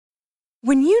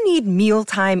When you need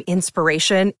mealtime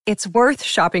inspiration, it's worth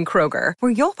shopping Kroger,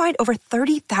 where you'll find over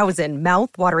 30,000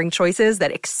 mouth-watering choices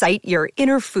that excite your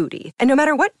inner foodie. And no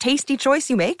matter what tasty choice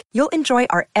you make, you'll enjoy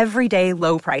our everyday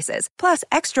low prices, plus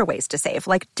extra ways to save,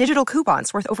 like digital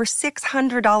coupons worth over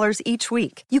 $600 each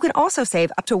week. You can also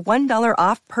save up to $1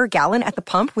 off per gallon at the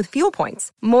pump with fuel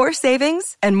points. More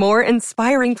savings and more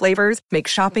inspiring flavors make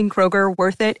shopping Kroger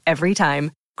worth it every time.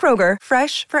 Kroger,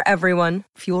 fresh for everyone.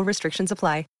 Fuel restrictions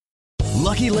apply.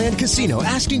 Lucky Land Casino,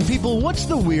 asking people, what's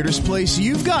the weirdest place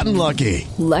you've gotten lucky?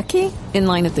 Lucky? In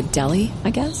line at the deli, I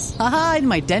guess? Aha, in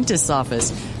my dentist's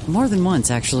office. More than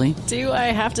once, actually. Do I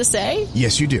have to say?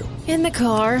 Yes, you do. In the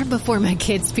car before my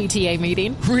kids' PTA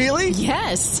meeting. Really?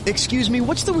 Yes. Excuse me,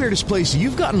 what's the weirdest place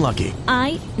you've gotten lucky?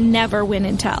 I never win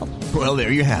and tell. Well,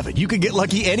 there you have it. You can get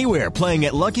lucky anywhere, playing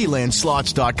at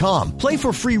LuckyLandSlots.com. Play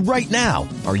for free right now.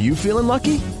 Are you feeling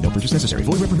lucky? No purchase necessary.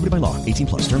 Void where prohibited by law. 18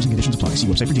 plus. Terms and conditions apply. See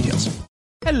website for details.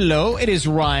 Hello, it is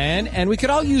Ryan, and we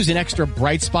could all use an extra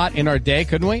bright spot in our day,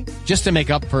 couldn't we? Just to make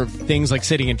up for things like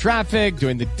sitting in traffic,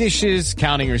 doing the dishes,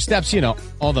 counting your steps, you know,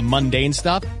 all the mundane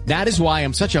stuff. That is why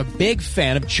I'm such a big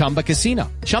fan of Chumba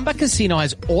Casino. Chumba Casino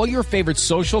has all your favorite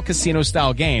social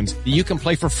casino-style games that you can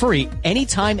play for free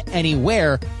anytime,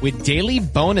 anywhere with daily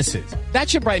bonuses. That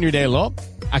should brighten your day a little.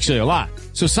 Actually, a lot.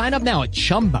 So sign up now at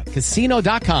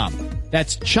ChumbaCasino.com.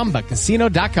 That's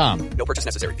ChumbaCasino.com. No purchase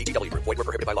necessary. VGW Group. Void where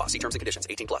prohibited by law. See terms and conditions.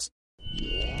 18 plus.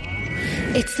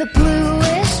 It's the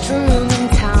bluest room in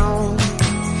town.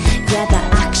 Yeah,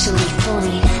 they're actually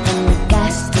funny. And we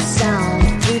guess the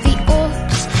sound. Through the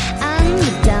ups and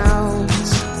the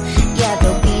downs. Yeah,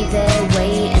 they'll be there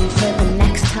waiting for the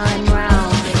next time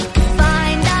round.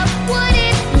 Find out what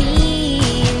it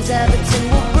means. Everton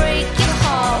will break your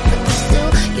heart, but they're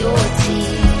still your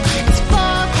team. It's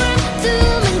far from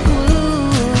doom and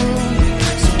gloom.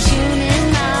 So tune in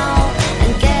now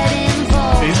and get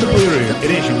involved. It is the Blue Room.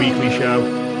 It is your weekly show.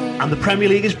 And the Premier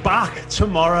League is back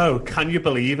tomorrow. Can you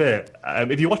believe it?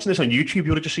 If you're watching this on YouTube, you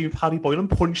would have just seen Paddy Boylan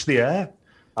punch the air.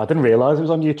 I didn't realise it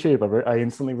was on YouTube. I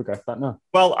instantly regret that now.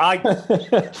 Well,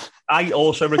 I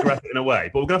also regret it in a way,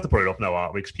 but we're going to have to put it up now,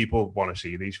 aren't we? Because people want to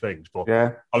see these things. But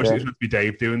obviously, it's meant to be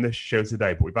Dave doing this show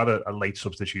today, but we've had a late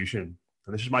substitution.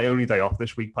 And this is my only day off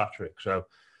this week, Patrick. So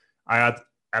I had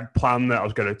planned that I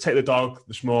was going to take the dog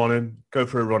this morning, go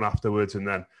for a run afterwards, and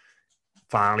then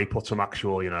finally put some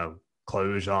actual,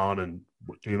 clothes on and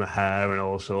do my hair and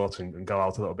all sorts and go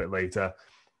out a little bit later.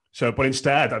 So, but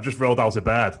instead, I've just rolled out of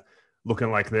bed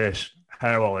looking like this,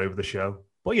 hair all over the show.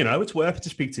 But, it's worth it to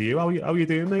speak to you. How are you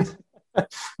doing, mate?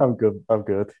 I'm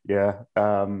good. Yeah.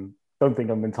 Don't think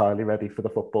I'm entirely ready for the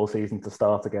football season to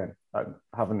start again. I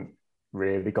haven't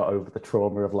really got over the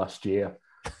trauma of last year.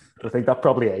 I think that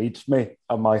probably aged me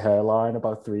and my hairline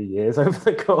about 3 years over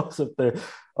the course of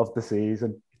the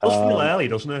season. It does feel early,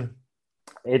 doesn't it?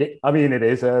 It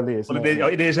is early, isn't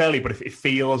it? It is early, but it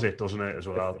feels it, doesn't it, as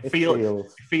well? It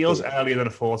feels earlier than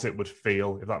I thought it would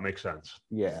feel, if that makes sense.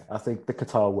 Yeah, I think the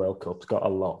Qatar World Cup's got a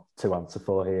lot to answer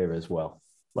for here as well.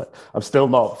 Like, I'm still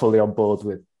not fully on board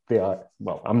with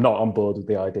I'm not on board with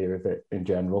the idea of it in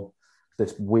general.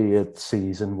 This weird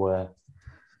season where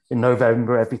in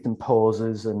November everything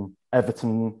pauses and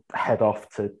Everton head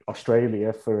off to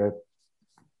Australia for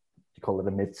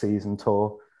a mid-season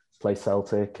tour, play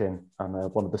Celtic and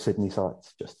one of the Sydney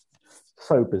sites. Just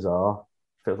so bizarre.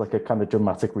 Feels like a kind of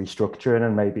dramatic restructuring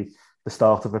and maybe the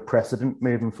start of a precedent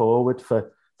moving forward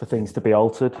for things to be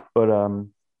altered. But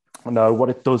no, what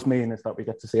it does mean is that we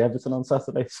get to see Everton on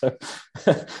Saturday. So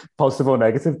positive or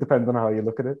negative, depends on how you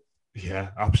look at it. Yeah,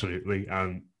 absolutely.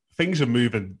 And things are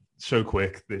moving so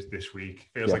quick this week.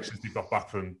 Feels like since they got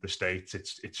back from the States,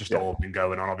 it's just all been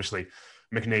going on. Obviously,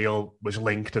 McNeil was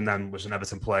linked and then was an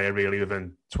Everton player really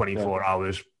within 24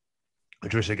 hours.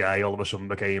 Idrissa Gueye all of a sudden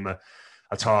became a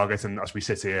target. And as we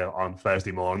sit here on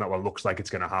Thursday morning, that one looks like it's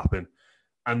going to happen.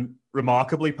 And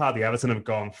remarkably, Paddy, Everton have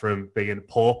gone from being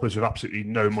paupers with absolutely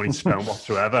no money to spend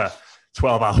whatsoever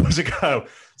 12 hours ago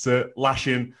to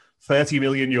lashing 30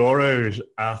 million euros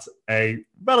at a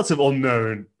relative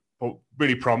unknown but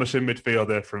really promising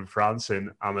midfielder from France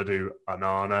in Amadou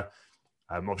Onana.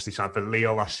 Obviously signed for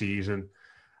Lille last season.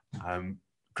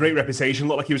 Great reputation.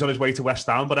 Looked like he was on his way to West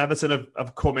Ham, but Everton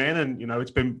have come in and,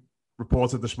 it's been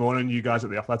reported this morning, you guys at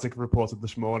The Athletic have reported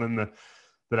this morning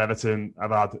that Everton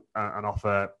have had an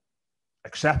offer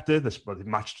accepted. They've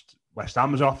matched West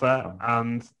Ham's offer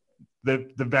and they're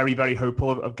very, very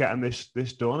hopeful of getting this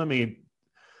done. I mean,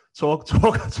 talk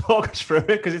us through it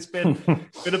because it's been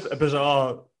a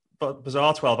bizarre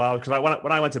 12 hours. Because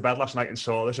when I went to bed last night and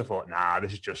saw this, I thought,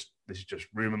 this is just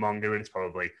rumor mongering. It's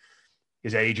probably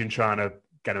his agent trying to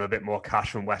get him a bit more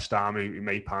cash from West Ham, who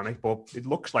may panic. But it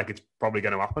looks like it's probably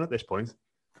going to happen at this point.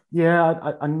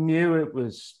 Yeah, I knew it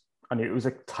was. I knew it was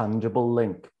a tangible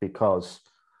link because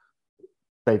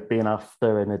they've been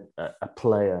after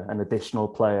an additional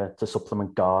player to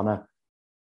supplement Garner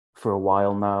for a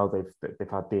while now. They've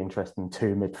had the interest in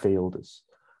two midfielders,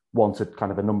 wanted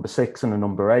kind of a number 6 and a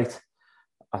number 8.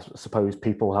 I suppose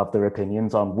people have their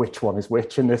opinions on which one is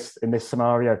which in this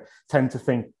scenario. Tend to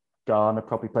think Garner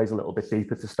probably plays a little bit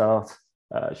deeper to start.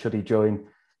 Should he join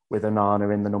with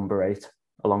Onana in the number 8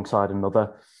 alongside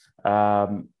another?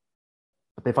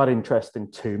 But they've had interest in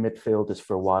two midfielders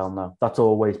for a while now. That's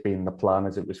always been the plan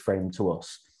as it was framed to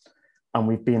us. And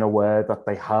we've been aware that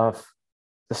they have,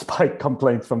 despite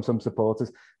complaints from some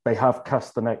supporters, they have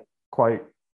cast the net quite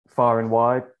far and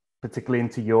wide, particularly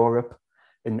into Europe,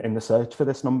 in the search for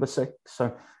this number 6.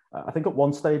 So I think at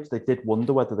one stage they did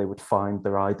wonder whether they would find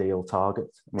their ideal target.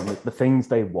 I mean, the things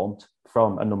they want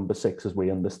from a number 6, as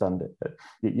we understand it,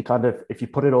 you kind of, if you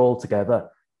put it all together,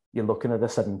 you're looking at a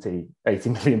 70, 80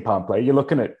 million pound player. You're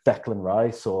looking at Declan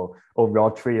Rice or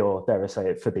Rodri or, dare I say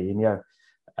it, Fabinho.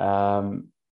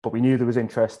 But we knew there was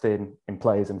interest in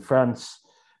players in France.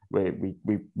 We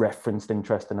referenced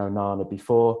interest in Onana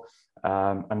before,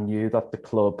 and knew that the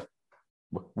club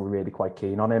were really quite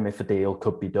keen on him if a deal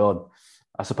could be done.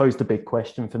 I suppose the big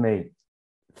question for me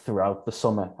throughout the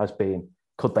summer has been,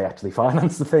 could they actually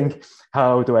finance the thing?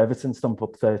 How do Everton stump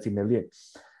up 30 million?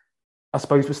 I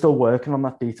suppose we're still working on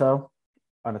that detail.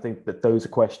 And I think that those are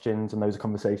questions and those are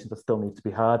conversations that still need to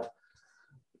be had.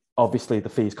 Obviously, the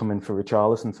fees come in for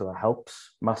Richarlison, so that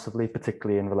helps massively,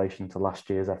 particularly in relation to last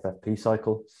year's FFP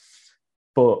cycle.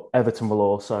 But Everton will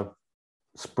also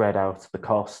spread out the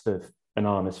cost of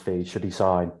Onana's fee should he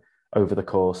sign over the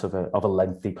course of a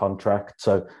lengthy contract.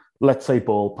 So let's say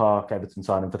ballpark, Everton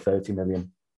sign him for 30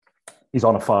 million. He's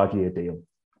on a 5-year deal.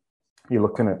 You're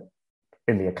looking at,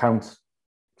 in the account,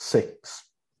 5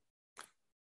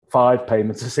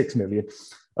 payments of 6 million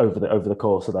over the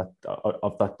course of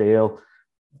that deal.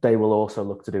 They will also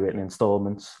look to do it in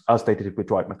instalments, as they did with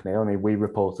Dwight McNeil. I mean, we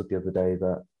reported the other day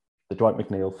that the Dwight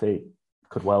McNeil fee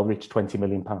could well reach £20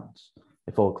 million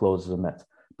if all clauses are met.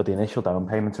 But the initial down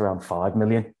payment's around 5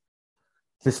 million.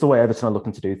 This is the way Everton are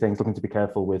looking to do things, looking to be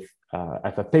careful with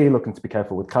FFP, looking to be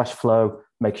careful with cash flow,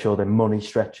 make sure their money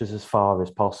stretches as far as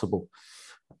possible.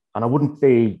 And I wouldn't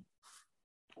be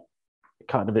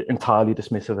kind of entirely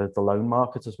dismissive of the loan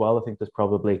market as well. I think there's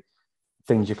probably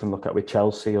things you can look at with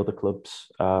Chelsea, other clubs,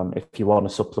 if you want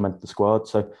to supplement the squad.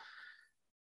 So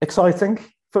exciting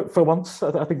for once.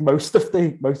 I think most of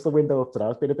the window up to now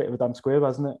has been a bit of a damn squib,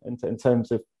 hasn't it? In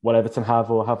terms of what Everton have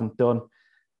or haven't done.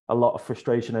 A lot of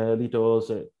frustration early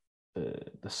doors at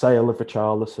the sale of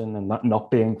Richarlison and that not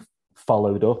being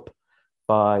followed up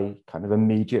by kind of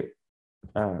immediate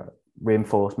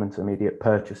reinforcements, immediate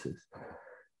purchases.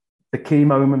 The key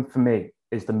moment for me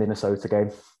is the Minnesota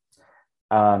game.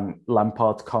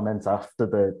 Lampard's comments after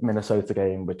the Minnesota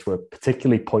game, which were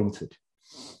particularly pointed.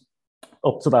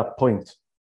 Up to that point,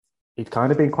 he'd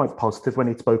kind of been quite positive when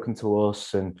he'd spoken to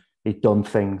us and he'd done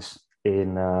things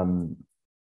in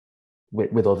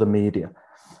with other media.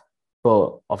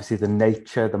 But obviously the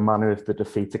nature, the manner of the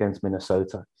defeat against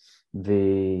Minnesota,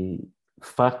 the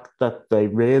fact that they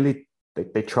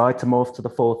tried to morph to the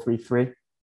 4-3-3,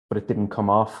 but it didn't come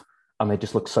off. And they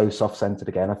just look so soft-centred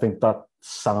again. I think that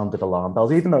sounded alarm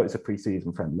bells, even though it's a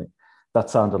pre-season friendly. That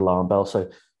sounded alarm bells. So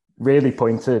really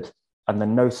pointed, and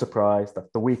then no surprise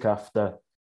that the week after,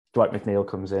 Dwight McNeil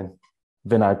comes in,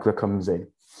 Vinagre comes in,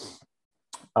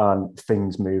 and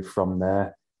things move from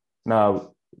there.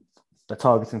 Now, the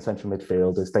targeting central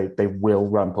midfielders, they will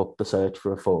ramp up the search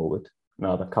for a forward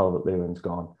now that Calvert-Lewin's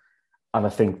gone. And I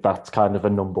think that's kind of a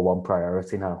number one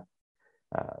priority now.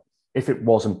 If it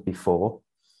wasn't before,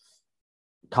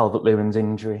 Calvert-Lewin's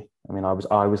injury. I mean,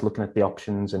 I was looking at the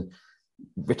options, and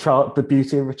the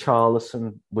beauty of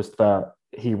Richarlison was that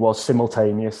he was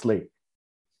simultaneously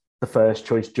the first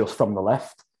choice just from the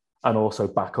left and also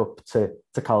back up to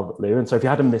Calvert-Lewin. So if you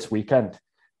had him this weekend,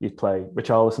 you'd play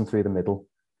Richarlison through the middle,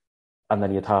 and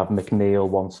then you'd have McNeil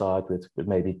one side with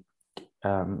maybe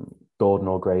Gordon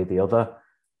or Gray the other.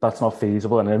 That's not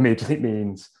feasible, and it immediately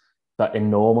means that in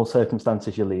normal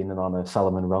circumstances you're leaning on a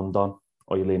Salomon Rondon,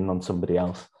 or you're leaning on somebody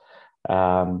else,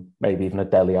 maybe even a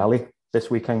Dele Alli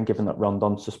this weekend, given that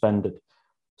Rondon's suspended.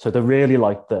 So they really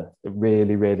like there,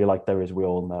 as we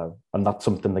all know, and that's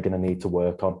something they're going to need to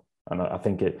work on. And I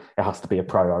think it has to be a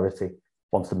priority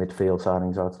once the midfield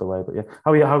signings are out of the way. But yeah,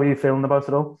 how are you feeling about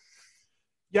it all?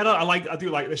 Yeah, no, I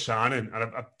do like this signing, and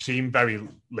I've seen very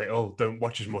little. Don't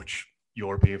watch as much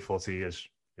European footy as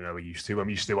we used to. I'm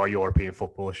used to our European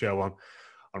football show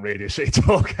on Radio City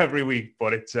Talk every week.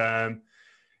 But it's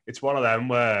one of them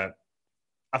where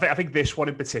I think this one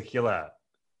in particular,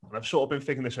 and I've sort of been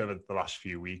thinking this over the last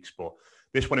few weeks, but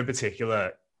this one in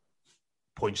particular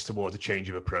points towards a change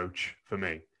of approach for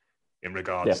me in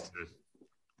regards to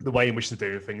the way in which they're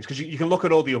doing things. Because you can look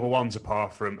at all the other ones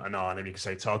apart from Annan, and you can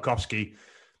say Tarkowski,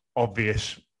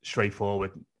 obvious,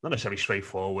 straightforward, not necessarily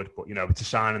straightforward, but, you know, it's a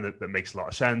signing that makes a lot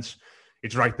of sense.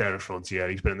 It's right there in front here.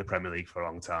 He's been in the Premier League for a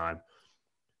long time.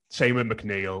 Same with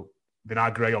McNeil.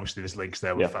 Vinagre, obviously, there's links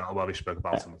there with Falwell. We spoke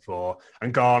about him before.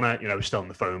 And Garner, you know, is still in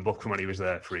the phone book from when he was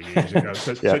there 3 years ago.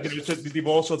 So they've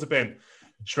all sort of been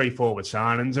straightforward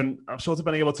signings. And I've sort of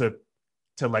been able to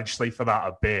legislate for that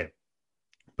a bit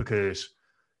because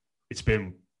it's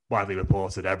been widely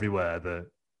reported everywhere that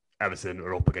Everton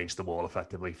are up against the wall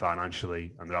effectively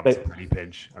financially, and they're having to penny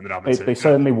pinch, and they're having to. They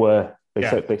certainly were. They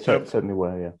certainly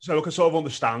were. Yeah. So I can sort of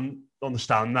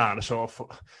understand that, and I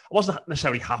wasn't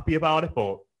necessarily happy about it,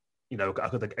 but you know, I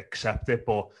could accept it.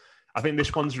 But I think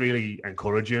this one's really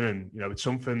encouraging, and you know, it's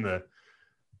something that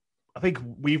I think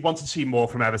we've wanted to see more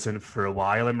from Everton for a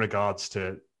while in regards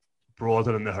to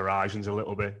broadening the horizons a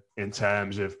little bit in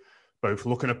terms of both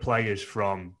looking at players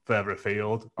from further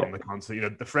afield on the continent. You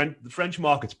know, the French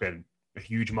market's been a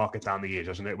huge market down the years,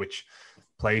 hasn't it? Which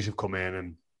players have come in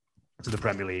and to the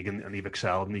Premier League and they've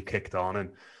excelled and they've kicked on. And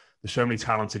there's so many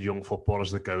talented young footballers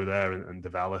that go there and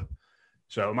develop.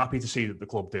 So I'm happy to see that the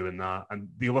club doing that. And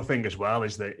the other thing as well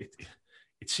is that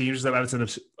it seems as though Everton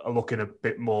are looking a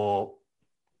bit more,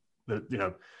 you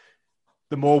know,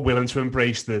 they're more willing to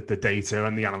embrace the data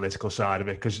and the analytical side of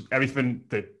it, because everything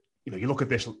that, you know, you look at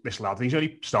this lad, he's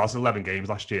only started 11 games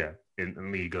last year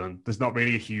in League, and there's not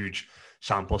really a huge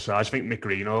sample size. I think Mick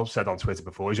Greeno said on Twitter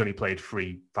before, he's only played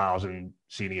 3,000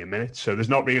 senior minutes. So there's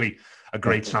not really a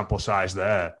great sample size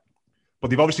there.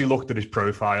 But they've obviously looked at his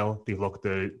profile. They've looked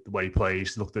at the way he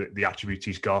plays, looked at the attributes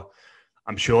he's got.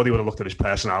 I'm sure they would have looked at his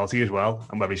personality as well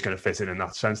and whether he's going to fit in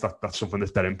that sense. That's something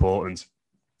that's very important.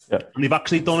 Yeah. And they've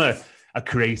actually done a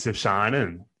creative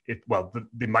signing.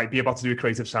 They might be about to do a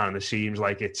creative signing. It seems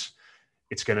like it's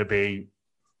going to be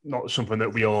not something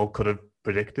that we all could have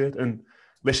predicted. And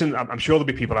listen, I'm sure there'll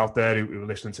be people out there who are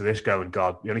listening to this going,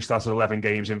 God, he only started 11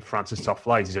 games in France's top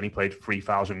flight. He's only played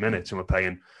 3,000 minutes and we're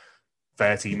paying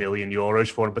 30 million euros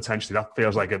for him potentially. That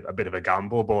feels like a bit of a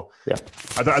gamble. But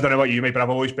I don't know about you, mate, but I've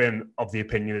always been of the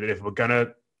opinion that if we're going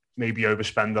to maybe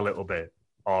overspend a little bit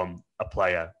on a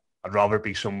player, I'd rather it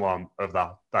be someone of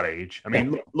that age. I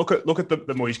mean, look at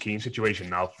the Moise Kean situation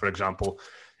now, for example.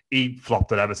 He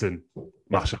flopped at Everton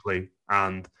massively,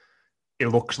 and it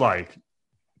looks like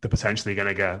they're potentially going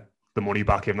to get the money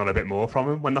back, if not a bit more, from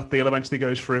him when that deal eventually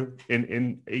goes through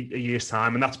in a year's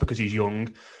time. And that's because he's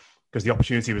young, because the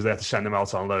opportunity was there to send him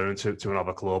out on loan to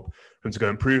another club, for him to go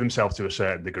and prove himself to a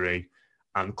certain degree.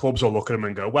 And clubs will look at him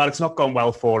and go, well, it's not gone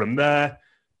well for him there.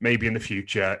 Maybe in the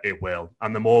future it will.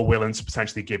 And they're more willing to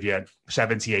potentially give you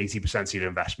 70, 80% of your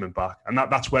investment back. And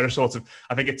that's where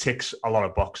I think it ticks a lot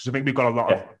of boxes. I think we've got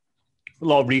a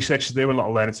lot of research to do and a lot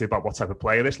of learning to do about what type of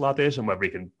player this lad is and whether he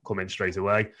can come in straight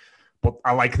away. But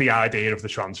I like the idea of the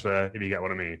transfer, if you get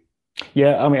what I mean.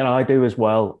 Yeah, I mean, I do as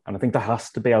well. And I think there has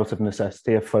to be, out of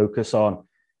necessity, a focus on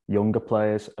younger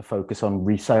players, a focus on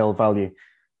resale value.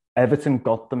 Everton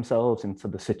got themselves into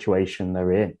the situation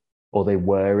they're in, or they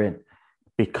were in,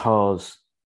 because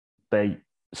they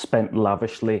spent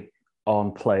lavishly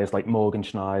on players like Morgan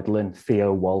Schneiderlin,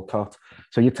 Theo Walcott.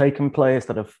 So you're taking players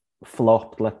that have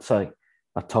flopped, let's say,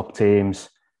 at top teams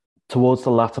towards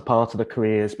the latter part of their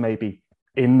careers, maybe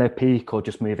in their peak or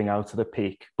just moving out of the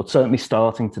peak, but certainly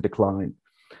starting to decline.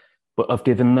 But I've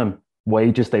given them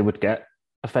wages they would get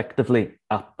effectively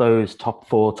at those top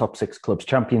 4, top 6 clubs,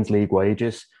 Champions League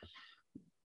wages.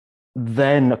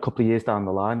 Then a couple of years down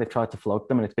the line, they've tried to flog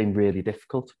them and it's been really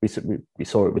difficult. We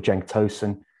saw it with Cenk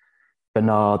Tosun,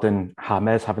 Bernard and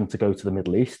James having to go to the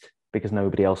Middle East because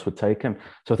nobody else would take him.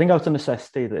 So I think out of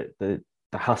necessity that there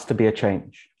has to be a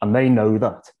change, and they know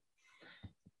that.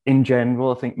 In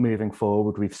general, I think moving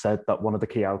forward, we've said that one of the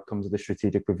key outcomes of the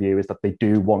strategic review is that they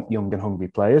do want young and hungry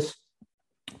players,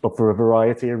 but for a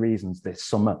variety of reasons this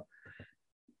summer,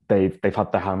 they've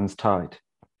had their hands tied.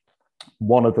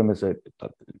 One of them is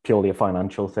purely a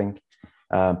financial thing,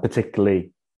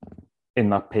 particularly in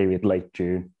that period, late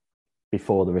June,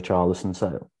 before the Richarlison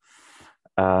sale.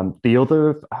 The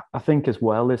other, I think, as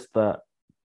well, is that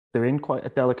they're in quite a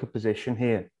delicate position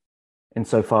here,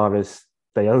 insofar as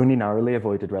they only narrowly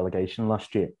avoided relegation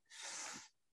last year.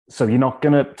 So you're not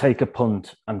going to take a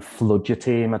punt and flood your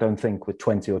team, I don't think, with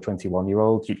 20 or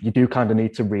 21-year-olds. You do kind of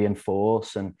need to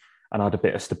reinforce and add a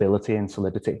bit of stability and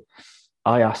solidity.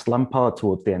 I asked Lampard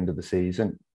towards the end of the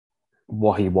season,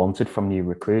 what he wanted from new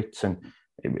recruits. And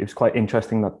it was quite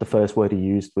interesting that the first word he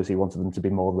used was he wanted them to be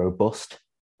more robust.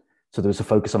 So there was a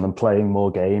focus on them playing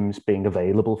more games, being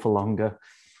available for longer.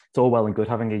 It's all well and good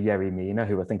having a Yerry Mina,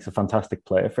 who I think is a fantastic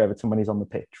player for Everton when he's on the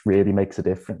pitch, really makes a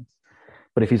difference.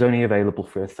 But if he's only available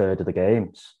for a third of the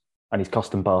games and he's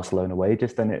costing Barcelona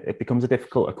wages, then it becomes a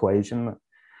difficult equation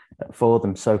for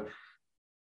them. So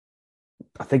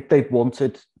I think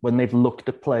when they've looked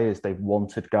at players, they've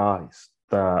wanted guys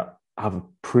that have a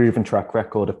proven track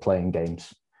record of playing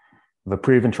games, have a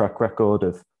proven track record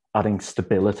of adding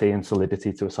stability and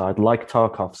solidity to a side, like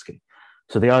Tarkowski.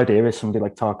 So the idea is somebody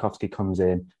like Tarkowski comes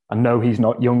in, and no, he's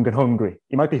not young and hungry.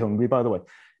 He might be hungry, by the way.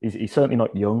 He's certainly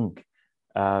not young.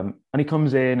 And he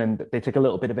comes in and they take a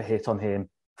little bit of a hit on him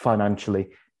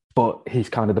financially, but he's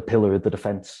kind of the pillar of the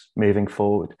defence moving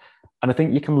forward. And I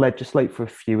think you can legislate for a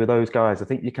few of those guys. I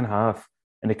think you can have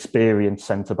an experienced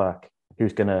centre-back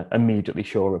who's going to immediately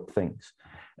shore up things,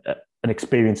 an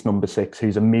experienced number 6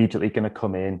 who's immediately going to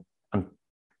come in and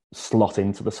slot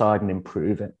into the side and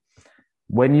improve it.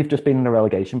 When you've just been in a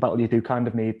relegation battle, you do kind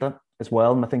of need that as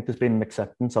well. And I think there's been an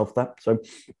acceptance of that. So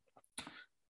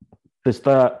there's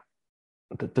that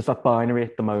binary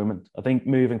at the moment. I think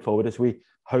moving forward, as we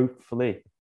hopefully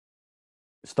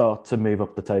start to move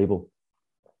up the table,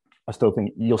 I still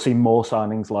think you'll see more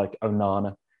signings like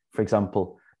Onana, for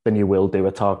example, than you will do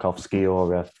a Tarkowski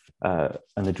or an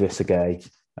Idrissa Gueye.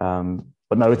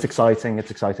 But no, it's exciting.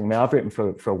 It's exciting. I mean, I've written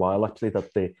for a while, actually,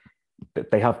 that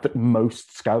they have the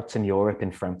most scouts in Europe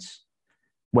in France.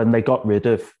 When they got rid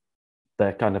of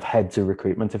their kind of heads of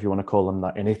recruitment, if you want to call them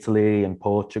that, in Italy and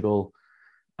Portugal,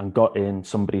 and got in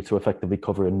somebody to effectively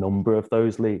cover a number of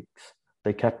those leagues,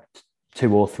 they kept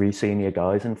 2 or 3 senior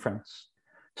guys in France.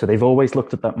 So they've always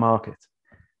looked at that market.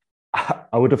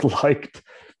 I would have liked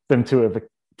them to have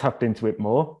tapped into it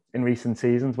more in recent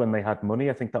seasons when they had money.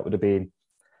 I think that would have been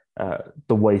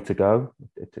the way to go.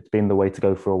 It's been the way to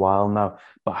go for a while now.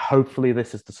 But hopefully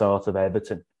this is the start of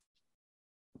Everton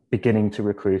beginning to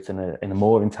recruit in a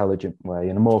more intelligent way,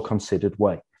 in a more considered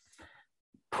way.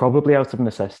 Probably out of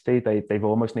necessity, they've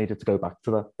almost needed to go back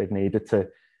to that. They've needed to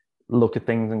look at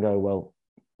things and go, well,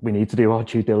 we need to do our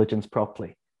due diligence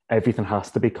properly. Everything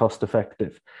has to be cost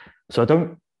effective. So I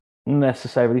don't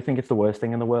necessarily think it's the worst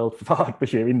thing in the world for Farhad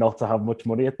Bashiri not to have much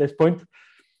money at this point.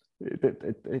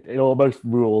 It almost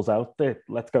rules out that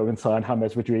let's go and sign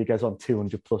James Rodriguez on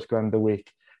 200 plus grand a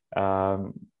week.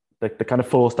 They kind of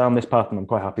forced down this path, and I'm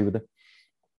quite happy with it.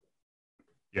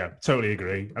 Yeah, totally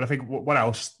agree. And I think what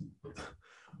else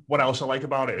I like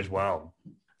about it as well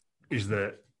is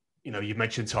that, you know, you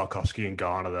mentioned Tarkowski and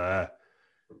Garner there.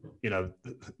 You know,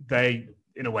 they,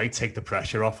 in a way, take the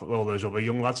pressure off all those other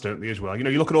young lads, don't they, as well? You know,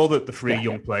 you look at all the 3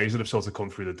 young players that have sort of come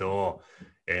through the door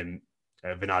in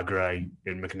Vinagre,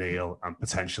 in McNeil, and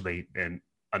potentially in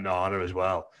Onana as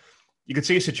well. You could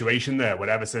see a situation there where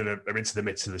Everton are into the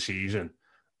midst of the season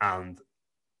and,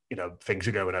 you know, things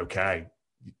are going okay.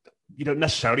 You don't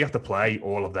necessarily have to play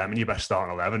all of them in your best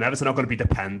starting 11. Everton are not going to be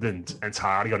dependent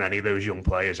entirely on any of those young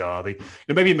players, are they? You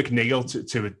know, maybe McNeil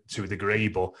to a degree,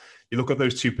 but you look at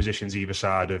those 2 positions either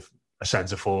side of a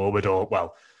centre forward, or,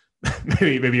 well,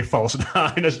 maybe a false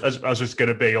 9 as it's going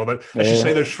to be, or let's just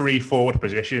say those 3 forward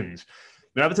positions.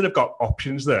 Now, Everton have got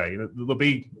options there. You know, there'll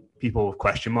be people with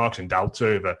question marks and doubts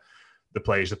over the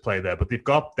players that play there, but they've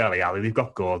got Dele Alli, they've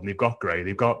got Gordon, they've got Gray,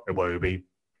 they've got Iwobi,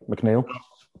 McNeil.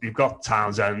 You've got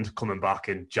Townsend coming back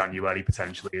in January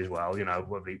potentially as well. You know,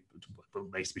 it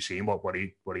remains to be seen what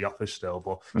he offers still.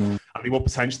 But and he will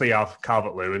potentially have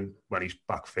Calvert-Lewin when he's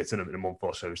back fit in a month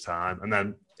or so's time, and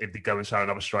then if they go and sign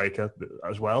another striker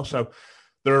as well. So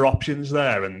there are options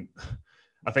there, and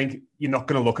I think you're not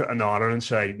going to look at Onana and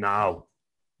say, "Now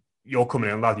you're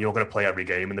coming in, lad, and you're going to play every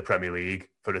game in the Premier League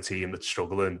for a team that's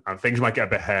struggling, and things might get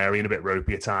a bit hairy and a bit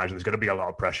ropey at times, and there's going to be a lot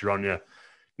of pressure on you."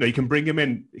 You know, you can bring him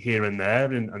in here and there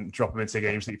and drop him into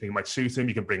games that you think might suit him.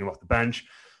 You can bring him off the bench,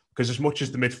 because as much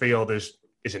as the midfield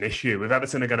is an issue, if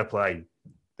Everton are going to play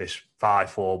this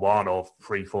 5-4-1 or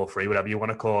 3-4-3, whatever you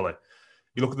want to call it,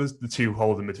 you look at the 2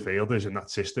 holding midfielders in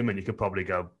that system, and you could probably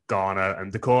go Garner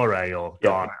and Decore, or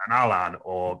Garner and Alan,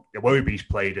 or Iwobi's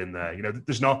played in there. You know,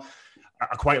 there's not.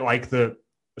 I quite like that.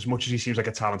 As much as he seems like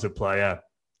a talented player,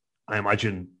 I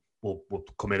imagine will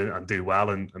come in and do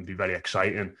well and be very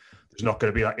exciting. There's not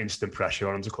going to be that instant pressure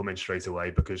on him to come in straight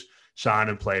away, because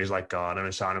signing players like Garner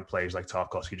and signing players like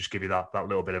Tarkowski just give you that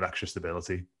little bit of extra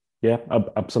stability. Yeah,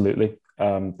 absolutely.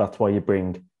 That's why you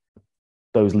bring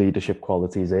those leadership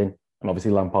qualities in. And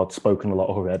obviously Lampard's spoken a lot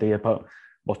already about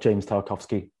what James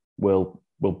Tarkowski will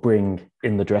bring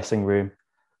in the dressing room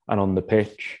and on the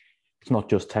pitch. It's not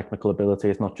just technical ability,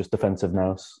 it's not just defensive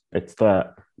nous. It's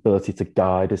that ability to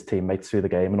guide his teammates through the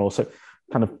game and also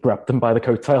kind of grab them by the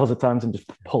coattails at times and just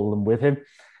pull them with him.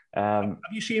 Have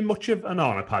you seen much of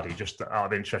Onana, Paddy, just out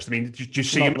of interest? I mean, do you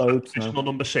see him loads, as traditional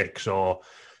number 6 or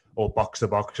box to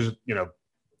box? Because,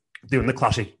 doing the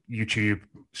classic YouTube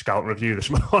scout review this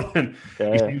morning,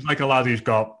 he seems like a lad who's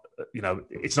got,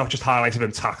 it's not just highlights of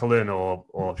him tackling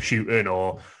or shooting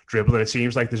or dribbling. It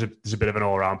seems like there's a bit of an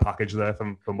all-round package there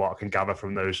from what I can gather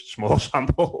from those small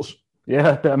samples.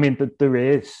 Yeah, I mean, there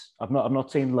is. I've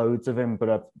not seen loads of him, but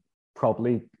I've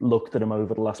probably looked at him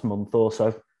over the last month or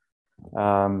so.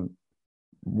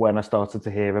 When I started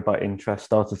to hear about interest,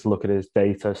 started to look at his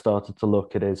data, started to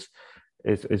look at his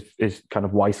kind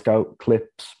of Y-Scout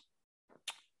clips.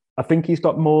 I think he's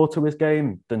got more to his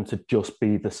game than to just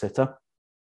be the sitter.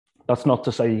 That's not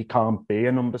to say he can't be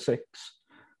a number 6.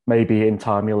 Maybe in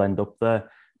time he'll end up there,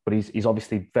 but he's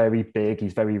obviously very big.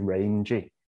 He's very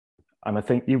rangy, and I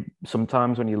think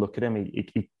sometimes when you look at him,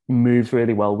 he moves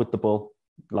really well with the ball.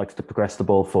 Likes to progress the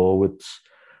ball forwards.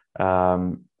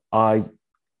 I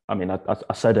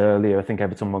said earlier, I think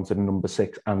Everton wanted a number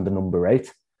 6 and a number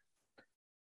 8.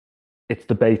 It's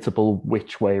debatable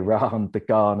which way round the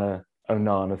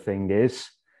Garner-Onana thing is.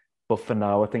 But for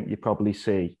now, I think you probably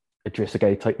see Idrissa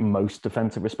Gueye take most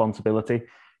defensive responsibility,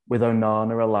 with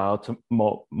Onana allowed to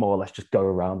more or less just go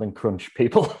around and crunch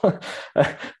people,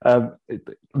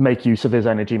 make use of his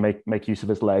energy, make use of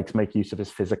his legs, make use of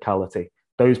his physicality.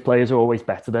 Those players are always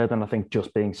better there than I think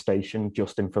just being stationed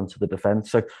just in front of the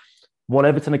defence. So what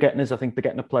Everton are getting is, I think they're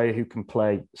getting a player who can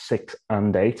play 6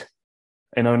 and 8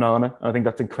 in Onana. I think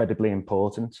that's incredibly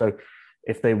important. So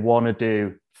if they want to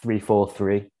do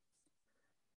 3-4-3,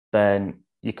 then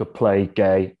you could play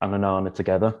Gueye and Onana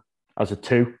together as a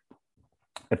 2.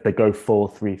 If they go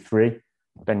 4-3-3,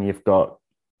 then you've got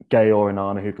Gueye or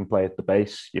Onana who can play at the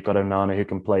base. You've got Onana who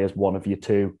can play as one of your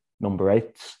 2 number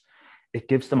 8s. It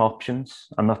gives them options,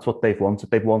 and that's what they've wanted.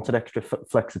 They've wanted extra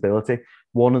flexibility.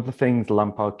 One of the things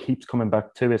Lampard keeps coming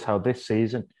back to is how this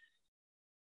season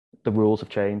the rules have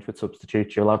changed with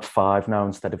substitutes. You're allowed 5 now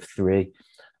instead of 3.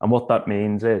 And what that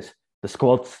means is the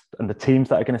squads and the teams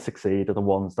that are going to succeed are the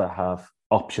ones that have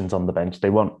options on the bench. They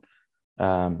want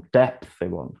depth, they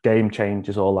want game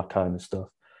changes, all that kind of stuff.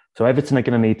 So Everton are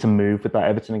going to need to move with that.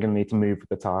 Everton are going to need to move with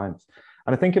the times.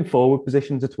 And I think in forward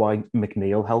positions, it's why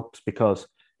McNeil helps, because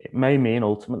it may mean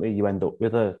ultimately you end up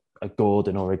with a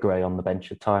Gordon or a Gray on the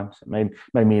bench at times. It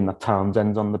may mean that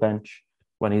Townsend's on the bench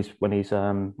when he's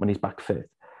back fit.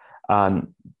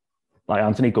 And like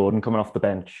Anthony Gordon coming off the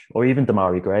bench, or even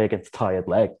Damari Gray against tired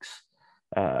legs,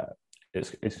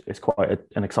 it's quite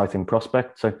an exciting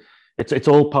prospect. So it's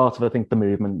all part of, I think, the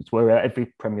movement. It's where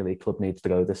every Premier League club needs to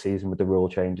go this season with the rule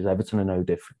changes. Everton are no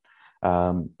different.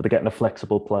 But they're getting a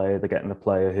flexible player. They're getting a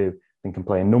player who can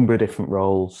play a number of different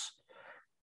roles.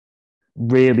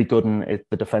 Really good in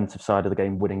the defensive side of the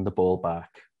game, winning the ball back,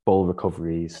 ball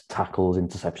recoveries, tackles,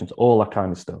 interceptions, all that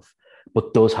kind of stuff.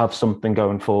 But does have something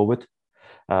going forward.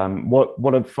 From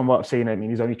what I've seen, I mean,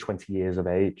 he's only 20 years of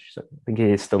age, so I think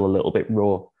he is still a little bit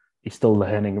raw. He's still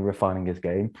learning and refining his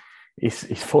game. He's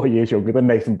 4 years younger than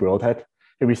Nathan Broadhead,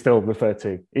 who we still refer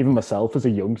to, even myself, as a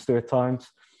youngster at times.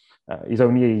 He's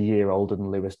only a year older than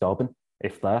Lewis Dobbin,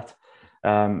 if that.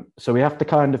 So we have to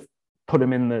kind of put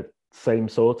him in the same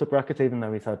sort of bracket, even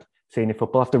though he's had senior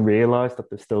football. I have to realise that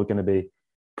there's still going to be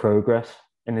progress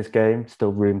in his game,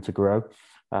 still room to grow.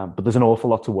 But there's an awful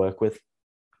lot to work with,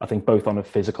 I think, both on a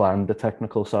physical and a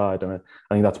technical side. And I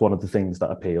think that's one of the things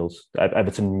that appeals.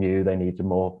 Everton knew they needed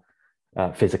more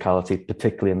physicality,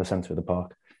 particularly in the centre of the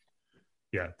park.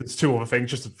 Yeah, there's 2 other things,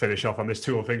 just to finish off on this,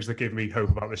 2 other things that give me hope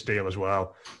about this deal as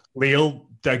well. Lille,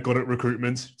 they're good at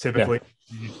recruitment, typically.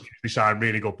 Yeah. They sign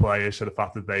really good players, so the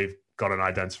fact that they've got an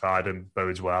identified and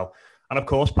bodes well. And of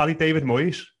course, Paddy, David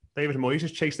Moyes. David Moyes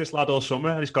has chased this lad all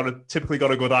summer, and he's typically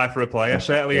got a good eye for a player,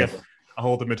 certainly a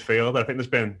holding midfield. I think there's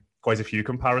been quite a few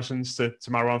comparisons to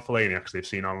Marouane Fellaini, actually, I've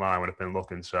seen online when I've been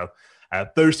looking. So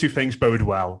those 2 things bode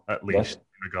well, at least.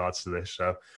 In regards to this.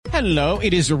 So, hello,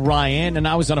 it is Ryan, and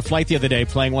I was on a flight the other day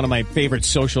playing one of my favorite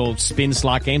social spin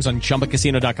slot games on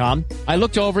ChumbaCasino.com. I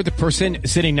looked over the person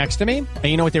sitting next to me, and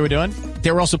you know what they were doing?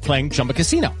 They were also playing Chumba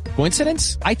Casino.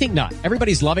 Coincidence? I think not.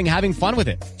 Everybody's loving having fun with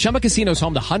it. Chumba Casino is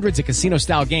home to hundreds of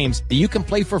casino-style games that you can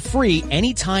play for free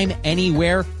anytime,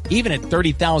 anywhere, even at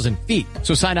 30,000 feet.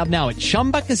 So sign up now at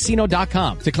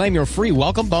ChumbaCasino.com to claim your free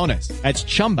welcome bonus. That's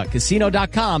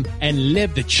ChumbaCasino.com and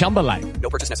live the Chumba life. No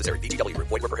purchase necessary. VGW.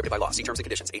 Void where prohibited by law. See terms and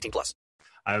conditions. 18+.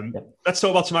 Let's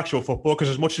talk about some actual football, because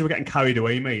as much as we're getting carried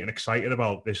away, mate, and excited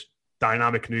about this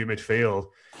dynamic new midfield,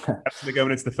 they're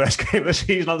going into the first game of the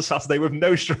season on Saturday with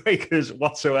no strikers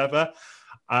whatsoever.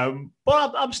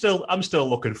 But I'm still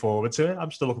looking forward to it.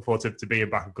 I'm still looking forward to being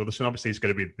back at Goodison. Obviously, it's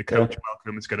going to be the coach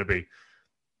welcome. It's going to be.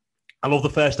 I love the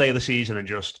first day of the season and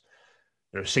just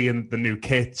seeing the new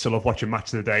kits. I love watching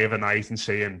Match of the Day of a night and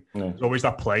seeing there's always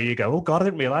that play. You go, oh God, I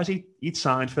didn't realise he'd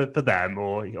signed for them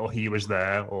or he was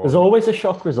there. Or there's always a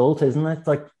shock result, isn't it?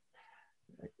 Like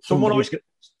someone. This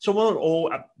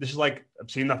is like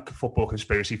I've seen that football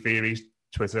conspiracy theories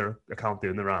Twitter account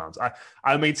doing the rounds.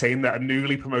 I maintain that a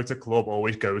newly promoted club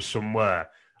always goes somewhere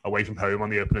away from home on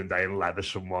the opening day and leathers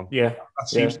someone. Yeah, that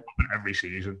seems to happen every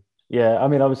season. Yeah, I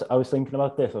mean, I was thinking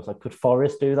about this. I was like, could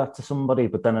Forest do that to somebody?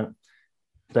 But then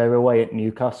they're away at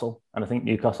Newcastle, and I think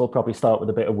Newcastle will probably start with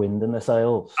a bit of wind in their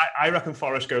sails. I reckon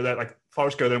Forest go there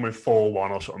and win 4-1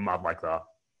 or something mad like that.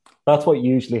 That's what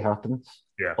usually happens.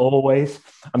 Yeah, always.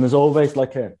 And there's always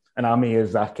like an Amir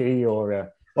Zaki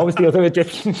or what was the other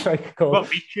Egyptian striker called? Well,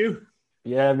 Michu.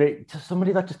 Yeah, just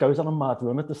somebody that just goes on a mad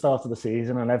run at the start of the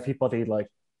season, and everybody like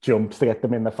jumps to get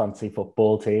them in the fancy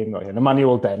football team, or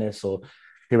Emmanuel Dennis or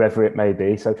whoever it may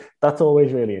be. So that's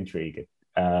always really intriguing.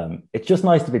 It's just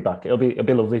nice to be back. It'll be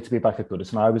lovely to be back at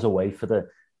Goodison. I was away for the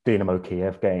Dynamo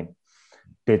Kiev game.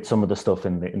 Did some of the stuff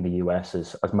in the US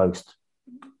as most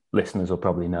listeners will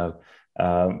probably know.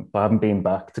 But I haven't been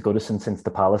back to Goodison since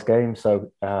the Palace game.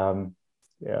 So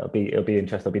it'll be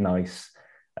interesting. It'll be nice.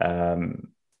 A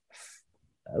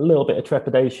little bit of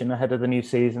trepidation ahead of the new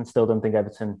season. Still don't think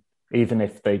Everton, even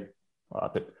if they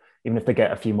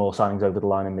get a few more signings over the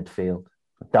line in midfield,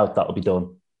 I doubt that'll be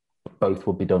done. Both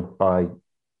will be done by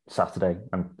Saturday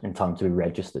and in time to be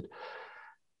registered.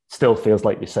 Still feels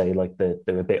like you say, like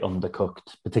they're a bit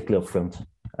undercooked, particularly up front,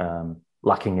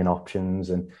 lacking in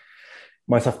options, and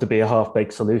might have to be a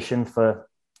half-baked solution for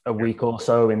a week or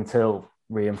so until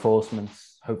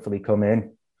reinforcements hopefully come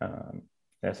in. So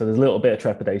there's a little bit of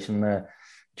trepidation there.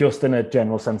 Just in a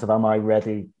general sense of, am I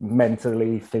ready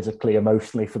mentally, physically,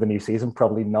 emotionally for the new season?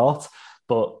 Probably not.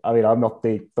 But I mean, I'm not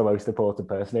the most important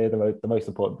person here. The most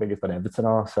important thing is that Everton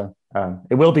are. So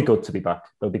it will be good to be back.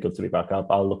 It'll be good to be back.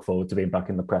 I'll look forward to being back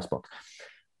in the press box.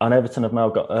 And Everton have now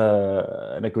got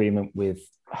an agreement with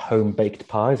home baked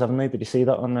pies, haven't they? Did you see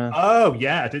that on there? Oh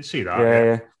yeah, I did see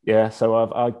that. Yeah. So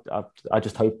I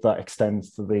just hope that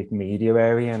extends to the media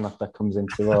area and that comes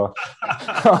into our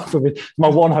my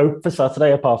one hope for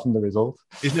Saturday, apart from the result.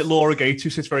 Isn't it Laura Gates who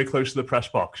sits very close to the press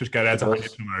box? Just get her to hand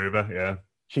it over. Yeah.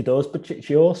 She does, but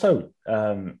she also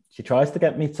she tries to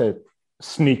get me to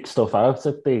sneak stuff out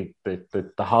at the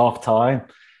half-time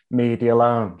media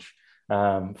lounge,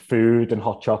 food and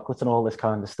hot chocolates and all this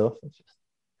kind of stuff. It's just,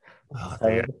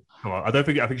 come on, I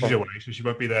think she's away, so she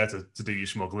won't be there to do you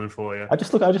smuggling for you. I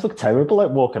just look terrible,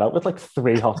 like walking out with like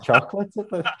 3 hot chocolates.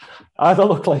 Either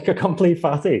look like a complete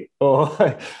fatty, or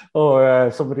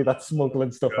somebody that's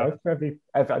smuggling stuff out for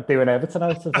doing Everton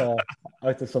out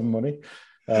of some money.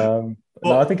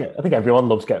 No, I think everyone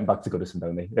loves getting back to Goodison,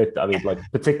 don't they? I mean, like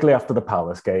particularly after the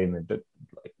Palace game,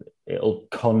 it'll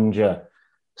conjure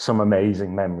some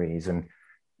amazing memories and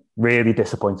really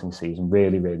disappointing season.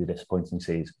 Really, really disappointing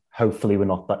season. Hopefully, we're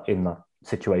not in that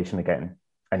situation again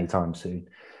anytime soon.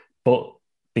 But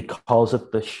because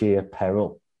of the sheer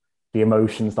peril, the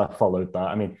emotions that followed that,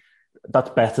 I mean, that's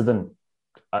better than.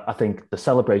 I think the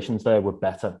celebrations there were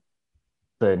better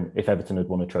than if Everton had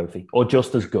won a trophy, or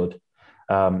just as good.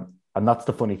 And that's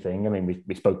the funny thing. I mean,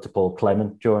 we spoke to Paul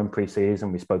Clement during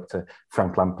pre-season. We spoke to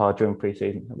Frank Lampard during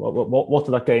pre-season. What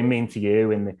did that game mean to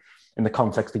you in the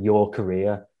context of your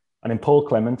career? And in Paul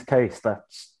Clement's case,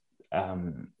 that's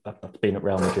been at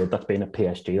Real Madrid, that's been at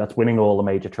PSG, that's winning all the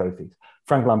major trophies.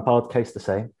 Frank Lampard's case the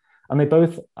same. And they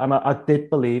both, and I did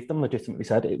believe them, legitimately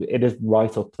said, it is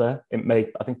right up there.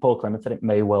 I think Paul Clement said it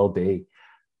may well be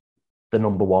the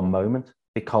number one moment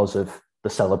because of the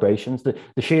celebrations, the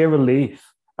sheer relief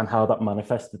and how that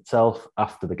manifests itself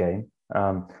after the game.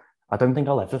 I don't think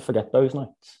I'll ever forget those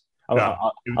nights.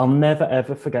 I'll never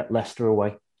ever forget Leicester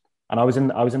away. And I was in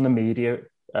the media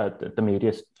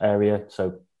area,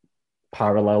 so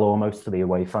parallel almost to the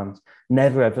away fans.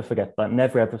 Never ever forget that.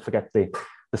 Never ever forget the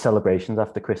celebrations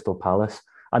after Crystal Palace,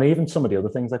 and even some of the other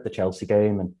things like the Chelsea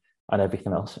game and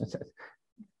everything else.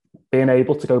 Being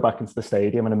able to go back into the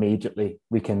stadium and immediately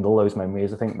rekindle those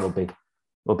memories, I think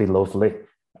will be lovely.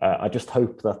 I just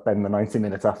hope that then the 90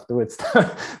 minutes afterwards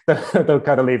they'll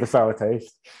kind of leave a sour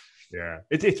taste. Yeah,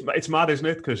 it's mad, isn't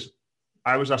it? Because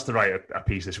I was asked to write a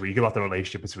piece this week about the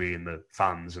relationship between the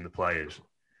fans and the players.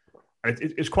 And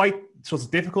it's quite sort of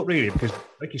difficult, really, because,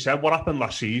 like you said, what happened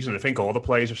last season, I think all the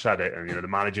players have said it, and the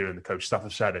manager and the coach staff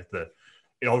have said it, that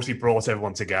it obviously brought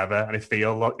everyone together, and it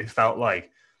felt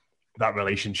like that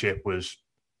relationship was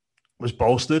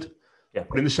bolstered. Yeah.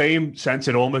 But in the same sense,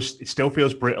 it still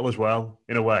feels brittle as well,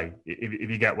 in a way. If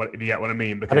you get what I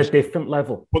mean, because at a different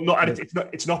level. But not.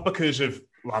 It's not because of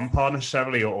Lampard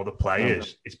necessarily or the players.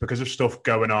 No. It's because of stuff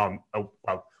going on.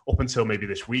 Well, up until maybe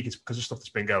this week, it's because of stuff that's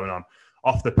been going on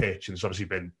off the pitch, and there's obviously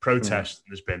been protests.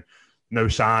 And there's been no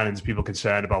signings. People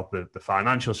concerned about the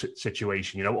financial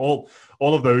situation. You know,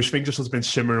 all of those things just has been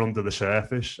simmering under the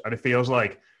surface, and it feels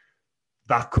like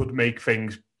that could make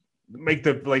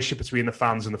the relationship between the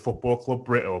fans and the football club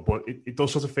brittle, but it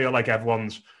does sort of feel like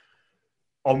everyone's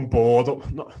on board.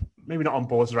 Maybe not on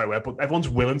board is the right word, but everyone's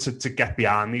willing to get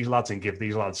behind these lads and give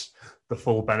these lads the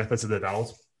full benefit of the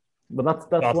doubt. But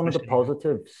that's one of the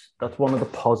positives. That's one of the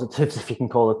positives, if you can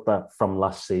call it that, from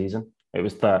last season. It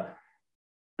was that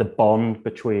the bond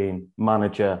between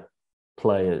manager,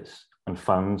 players and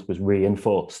fans was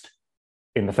reinforced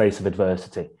in the face of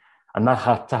adversity. And that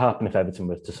had to happen if Everton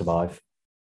were to survive.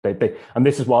 And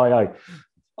this is why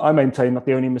I maintain that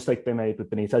the only mistake they made with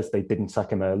Benitez, they didn't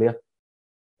sack him earlier,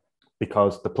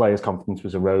 because the players' confidence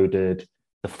was eroded.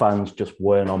 The fans just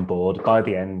weren't on board by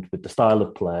the end with the style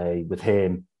of play, with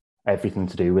him, everything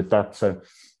to do with that. So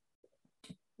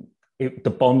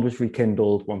the bond was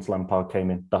rekindled once Lampard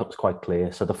came in. That was quite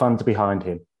clear. So the fans are behind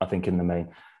him, I think, in the main.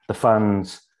 The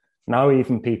fans, now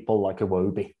even people like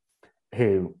Iwobi,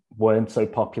 who weren't so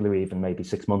popular even maybe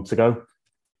 6 months ago,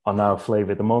 are now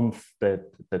flavour of the month. They're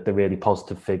really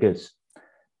positive figures.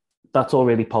 That's all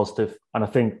really positive. And I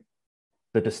think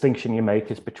the distinction you make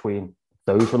is between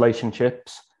those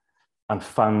relationships and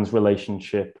fans'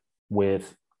 relationship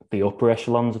with the upper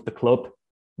echelons of the club,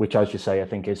 which, as you say, I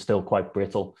think is still quite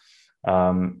brittle.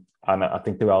 And I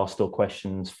think there are still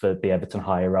questions for the Everton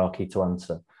hierarchy to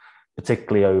answer,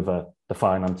 particularly over the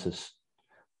finances,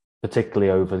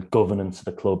 particularly over governance of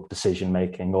the club,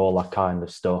 decision-making, all that kind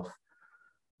of stuff.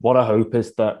 What I hope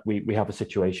is that we have a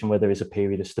situation where there is a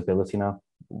period of stability now.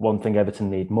 One thing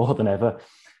Everton need more than ever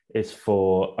is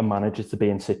for a manager to be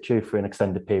in situ for an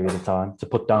extended period of time, to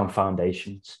put down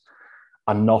foundations,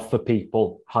 and not for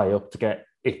people high up to get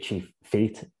itchy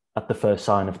feet at the first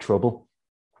sign of trouble.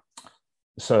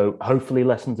 So hopefully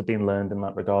lessons are being learned in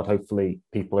that regard. Hopefully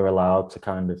people are allowed to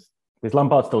because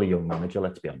Lampard's still a young manager,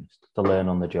 let's be honest, to learn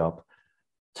on the job,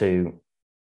 to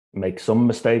make some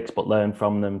mistakes, but learn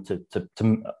from them to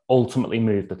ultimately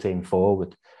move the team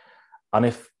forward. And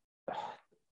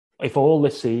if all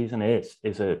this season is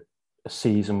a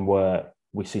season where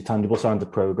we see tangible signs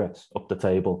of progress up the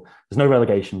table, there's no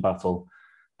relegation battle,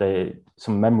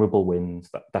 some memorable wins,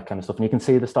 that kind of stuff, and you can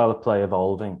see the style of play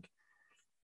evolving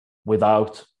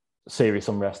without serious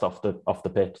unrest off the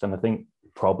pitch, then I think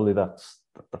probably that's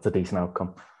a decent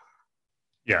outcome.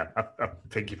 Yeah, I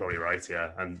think you're probably right.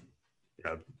 Yeah, and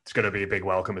it's going to be a big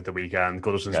welcome at the weekend.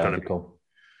 Goodison's going to be cool.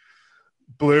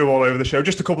 Blue all over the show.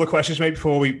 Just a couple of questions maybe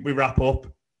before we wrap up.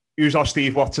 Who's our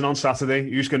Steve Watson on Saturday?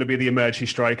 Who's going to be the emergency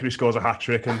striker who scores a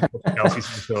hat-trick and puts Chelsea to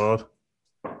the sword?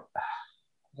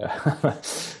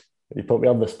 You put me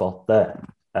on the spot there.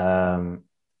 Do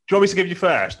you want me to give you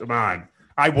first? Mine.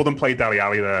 I wouldn't play Dele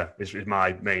Alli there, is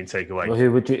my main takeaway. Well,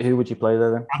 who would you play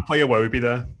there then? I'd play Iwobi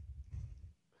there.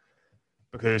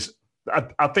 Because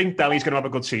I think Dele's going to have a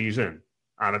good season.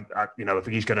 And I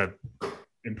think he's going to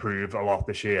improve a lot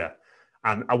this year.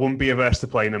 And I wouldn't be averse to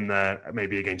playing him there,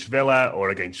 maybe against Villa or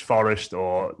against Forest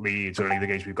or Leeds or any of the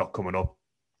games we've got coming up,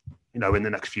 in the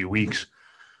next few weeks.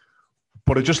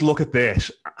 But I just look at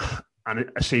this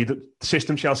and I see the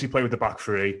system Chelsea play with the back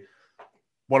three.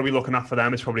 What are we looking at for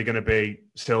them? It's probably going to be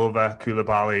Silva,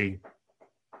 Koulibaly,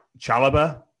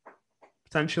 Chalobah,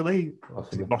 potentially.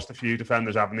 They've lost a few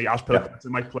defenders, haven't they? Aspilicueta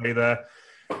might play there.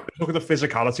 Look at the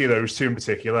physicality of those two in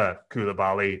particular,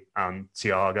 Koulibaly and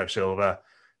Thiago Silva.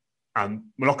 And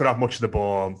we're not going to have much of the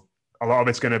ball. A lot of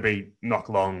it's going to be knock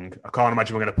long. I can't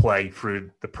imagine we're going to play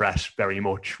through the press very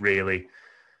much, really.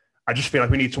 I just feel like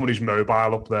we need someone who's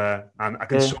mobile up there. And I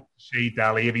can sort of see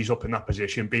Dele, if he's up in that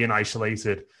position, being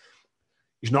isolated.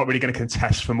 He's not really going to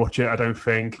contest for much, I don't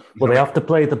think. Well, they have to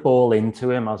play the ball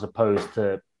into him as opposed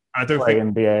to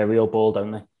playing the aerial ball,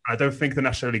 don't they? I don't think they're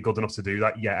necessarily good enough to do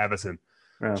that yet, Everton.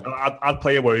 Yeah. So I'd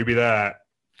play Iwobi there.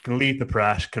 Can lead the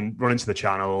press, can run into the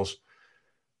channels.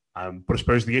 But I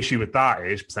suppose the issue with that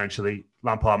is potentially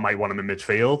Lampard might want him in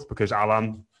midfield because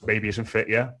Alan maybe isn't fit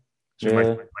yet. So he might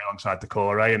play alongside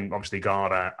Decore, and obviously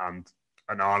Garner and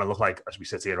Arna look like, as we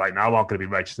sit here right now, aren't going to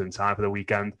be registered in time for the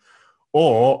weekend.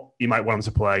 Or you might want him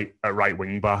to play at right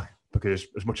wing back because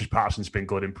as much as Patterson's been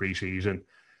good in pre-season,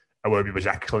 Iwobi was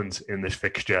excellent in this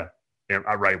fixture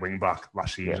at right wing back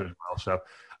last season as well. So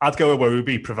I'd go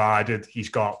Iwobi provided he's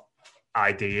got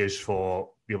ideas for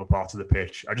the other part of the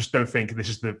pitch. I just don't think this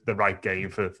is the right game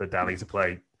for Dele to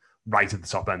play right at the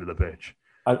top end of the pitch.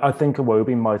 I think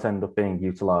Iwobi might end up being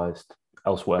utilised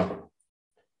elsewhere.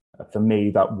 For me,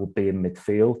 that would be in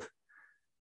midfield.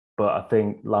 But I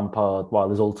think Lampard, while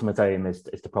his ultimate aim is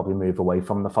to probably move away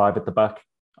from the 5 at the back,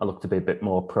 I look to be a bit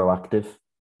more proactive,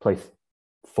 play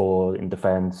 4 in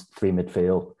defence, 3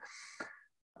 midfield.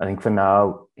 I think for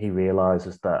now, he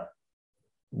realises that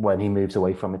when he moves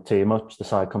away from it too much, the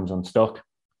side comes unstuck.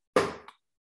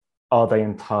 Are they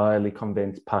entirely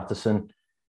convinced Patterson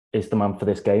is the man for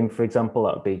this game, for example?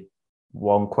 That would be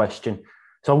one question.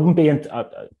 So I wouldn't be,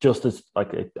 just as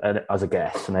a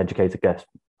guess, an educated guess,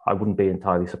 I wouldn't be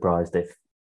entirely surprised if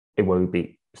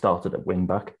Iwobi started at wing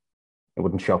back. It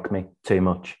wouldn't shock me too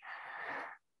much.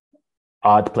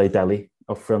 I'd play Dele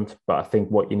up front, but I think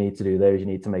what you need to do there is you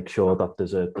need to make sure that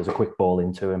there's a quick ball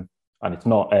into him and it's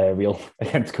not aerial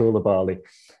against Koulibaly.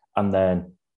 And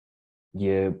then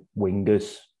your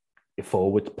wingers, your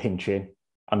forwards pinch in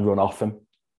and run off him.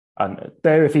 And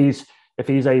there, if he's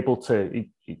able to,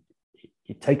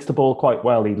 he takes the ball quite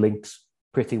well. He links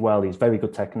pretty well. He's very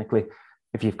good technically.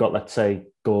 If you've got, let's say,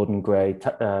 Gordon, Gray,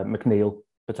 McNeil,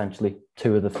 potentially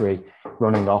 2 of the 3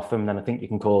 running off him, then I think you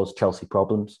can cause Chelsea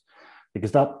problems.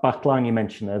 Because that back line you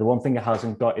mentioned there, the one thing it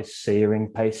hasn't got is searing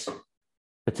pace,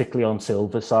 particularly on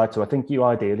Silva's side. So I think you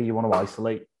want to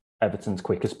isolate Everton's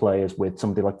quickest players with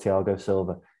somebody like Thiago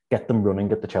Silva, get them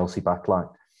running at the Chelsea back line.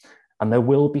 And there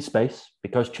will be space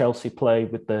because Chelsea play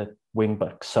with the wing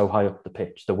backs so high up the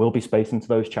pitch. There will be space into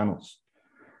those channels.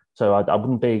 So I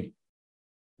wouldn't be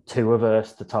too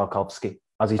averse to Tarkowski,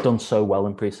 as he's done so well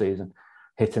in pre-season,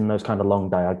 hitting those kind of long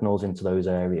diagonals into those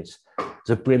areas. It's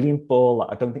a brilliant ball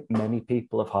that I don't think many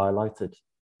people have highlighted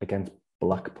against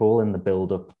Blackpool in the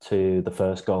build-up to the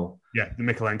first goal. Yeah, the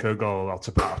Mikalenko goal, that's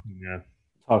a part. Yeah.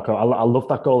 I love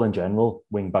that goal in general,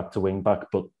 wing back to wing back,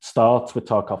 but starts with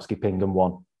Tarkowski pinging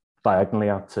one diagonally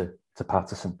out to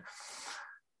Patterson.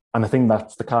 And I think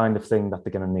that's the kind of thing that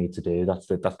they're going to need to do. That's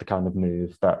the kind of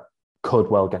move that could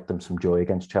well get them some joy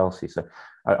against Chelsea. So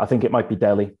I think it might be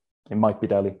Dele. It might be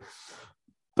Dele.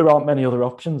 There aren't many other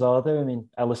options, are there? I mean,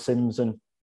 Ellis Sims and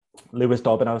Lewis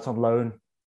Dobbin out on loan.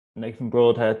 Nathan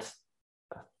Broadhead,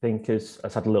 I think, has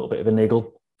had a little bit of a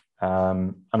niggle.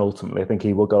 And ultimately, I think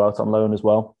he will go out on loan as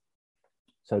well.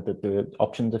 So the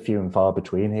options are few and far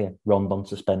between here. Rondon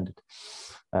suspended.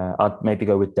 I'd maybe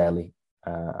go with Dele.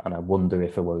 And I wonder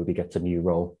if Iwobi gets a new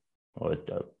role or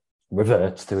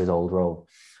reverts to his old role.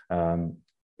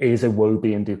 Is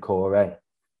Iwobi and Doucouré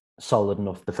solid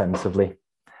enough defensively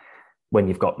when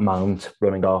you've got Mount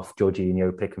running off,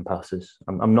 Jorginho picking passes?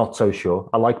 I'm not so sure.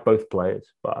 I like both players,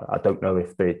 but I don't know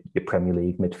if your Premier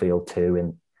League midfield 2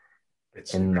 in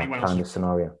that kind of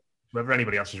scenario. Whether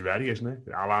anybody else is ready, isn't it?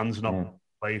 Alan's not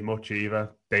played much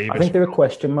either. Davis. I think there are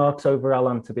question marks over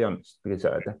Alan, to be honest, because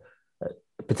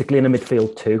particularly in the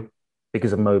midfield 2,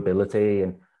 because of mobility,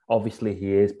 and obviously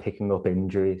he is picking up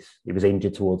injuries. He was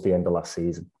injured towards the end of last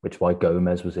season, which is why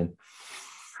Gomez was in.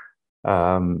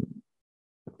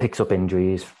 Picks up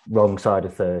injuries, wrong side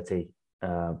of 30,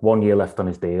 1 year left on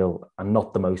his deal, and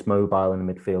not the most mobile in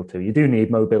the midfield 2. You do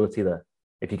need mobility there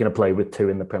if you're going to play with 2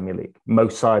 in the Premier League.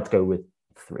 Most sides go with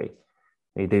 3.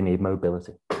 You do need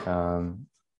mobility.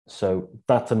 So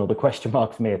that's another question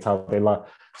mark for me. It's how they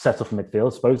set up in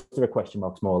midfield. I suppose there are question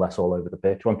marks more or less all over the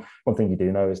pitch. One thing you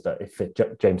do know is that if fit,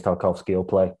 James Tarkowski will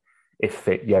play. If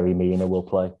fit, Yerry Mina will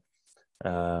play.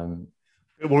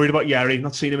 Worried about Yerry.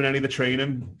 Not seen him in any of the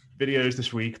training videos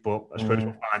this week, but I suppose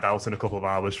we'll find out in a couple of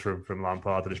hours from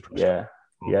Lampard at his press.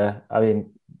 Yeah. I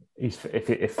mean, if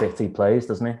fit, he plays,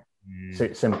 doesn't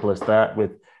he? Simple as that.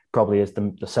 With probably as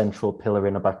the central pillar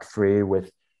in a back 3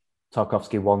 with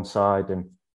Tarkowski one side and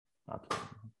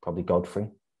probably Godfrey.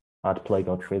 I'd play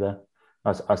Godfrey there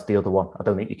as the other one. I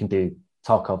don't think you can do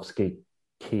Tarkowski,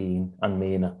 Keane and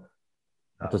Mina.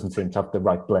 It doesn't seem to have the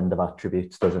right blend of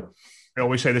attributes, does it? I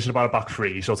always say this is about a back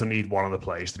 3. You sort of need one of the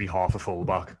players to be half a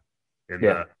fullback.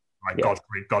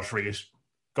 Godfrey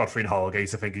and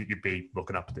Holgate, I think you'd be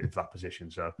looking up into that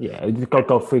position. So you've got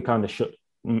Godfrey kind of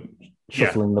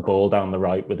shuffling the ball down the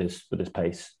right with his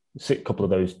pace. A couple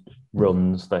of those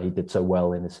runs that he did so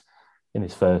well in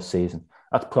his first season.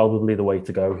 That's probably the way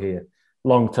to go here.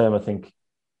 Long term, I think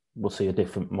we'll see a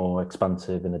different, more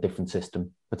expansive and a different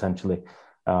system potentially.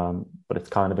 But it's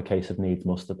kind of a case of needs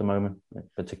must at the moment,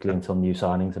 particularly until new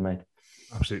signings are made.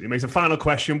 Absolutely. Makes a final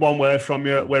question. One word from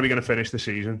you. Where are we going to finish the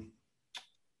season?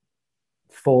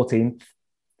 14th.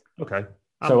 Okay.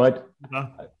 So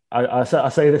I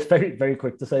say this very, very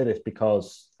quick to say this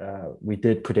because we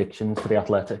did predictions for the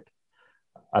Athletic.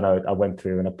 And I went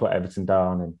through and I put Everton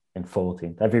down in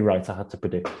 14th. Every right I had to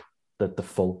predict the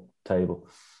full table.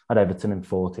 I had Everton in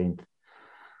 14th.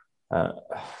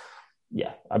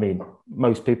 Yeah, I mean,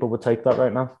 most people would take that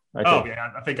right now.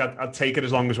 Yeah, I think I'd take it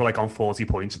as long as we're like on 40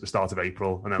 points at the start of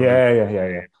April. And then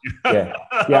yeah,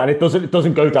 and it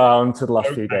doesn't go down to the last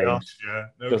few games. Yeah,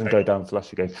 it doesn't go down to the last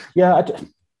few games. Yeah,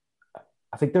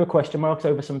 I think there were question marks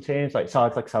over some teams, like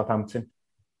sides like Southampton.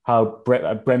 How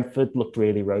Brentford looked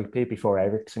really ropey before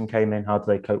Eriksen came in. How do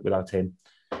they cope without him?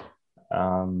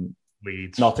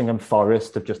 Leeds. Nottingham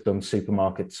Forest have just done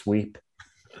supermarket sweep.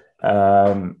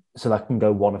 So that can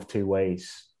go one of two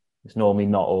ways. It's normally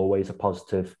not always a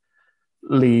positive.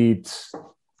 Leeds,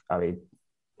 I mean,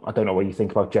 I don't know what you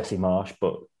think about Jesse Marsch,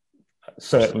 but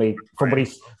certainly from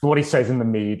what he says in the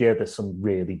media, there's some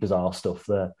really bizarre stuff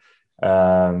there.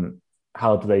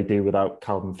 How do they do without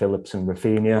Calvin Phillips and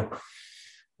Rafinha?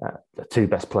 The two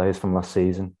best players from last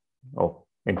season or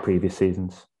in previous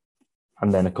seasons.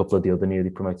 And then a couple of the other newly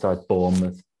promoted sides,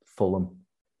 Bournemouth, Fulham.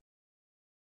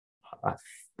 I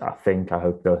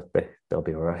hope they'll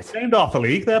be all right. Named off the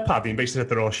league there, Paddy, and basically said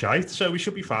they're all shite, so we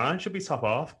should be fine. Should be top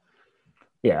half.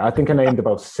 Yeah, I think I named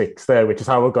about 6 there, which is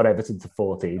how I got Everton to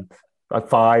 14th. At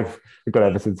 5, we got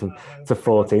Everton to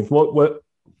 14th.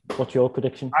 What's your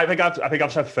prediction? I think I've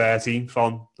said 13th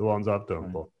on the ones I've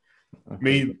done, but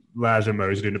me, Lars, and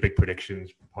Mose are doing a big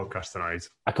predictions podcast tonight.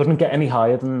 I couldn't get any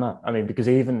higher than that. I mean, because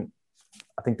even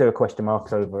I think there were question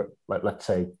marks over, like, let's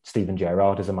say Steven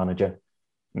Gerrard as a manager.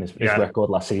 And his record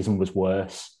last season was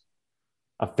worse,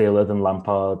 I feel, than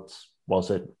Lampard's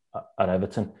was at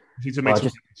Everton. They need to make some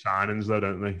signings, though,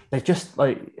 don't they? They just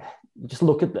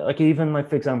look at, like, even, like,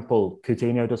 for example,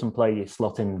 Coutinho doesn't play, you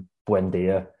slot in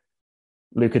Buendia.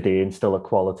 Luka Dean's still a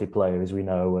quality player, as we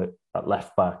know, at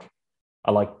left back.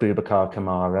 I like Boubacar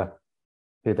Kamara,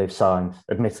 who they've signed,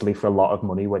 admittedly for a lot of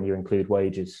money when you include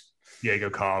wages. Diego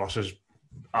Carlos is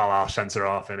our centre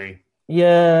half, isn't he?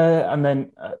 Yeah, and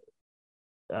then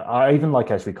I even like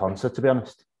Ezri Konsa, to be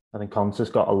honest. I think Konsa's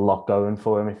got a lot going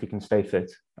for him if he can stay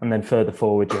fit. And then further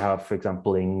forward, you have, for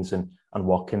example, Ings and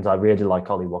Watkins. I really like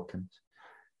Ollie Watkins.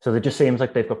 So it just seems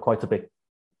like they've got quite a bit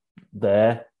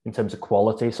there in terms of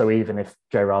quality. So even if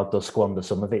Gerrard does squander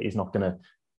some of it, he's not going to,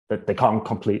 they can't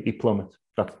completely plummet.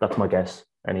 That's my guess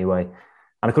anyway.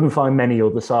 And I couldn't find many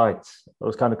other sides. I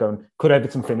was kind of going, could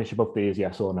Everton finish above these,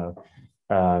 yes or no?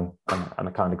 And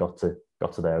I kind of got to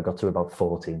there. I got to about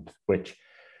 14th, which,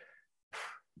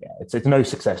 yeah, it's no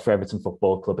success for Everton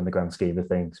Football Club in the grand scheme of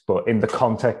things. But in the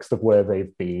context of where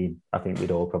they've been, I think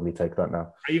we'd all probably take that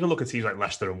now. I even look at teams like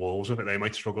Leicester and Wolves. I think they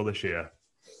might struggle this year.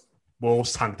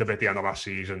 Wolves tanked a bit at the end of last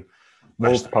season.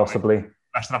 Wolves possibly.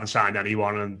 Leicester haven't signed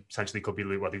anyone and potentially could be,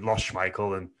 they've lost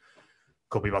Schmeichel and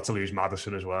could be about to lose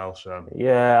Maddison as well. So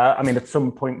yeah, I mean, at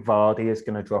some point Vardy is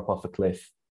going to drop off a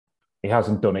cliff. He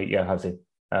hasn't done it yet, has he?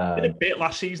 Did a bit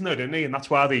last season though, didn't he? And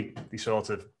that's why they sort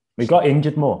of... He got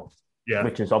injured more. Yeah.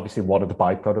 Which is obviously one of the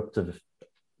byproducts of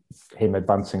him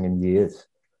advancing in years.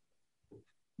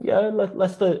 Yeah,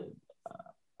 Leicester,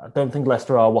 I don't think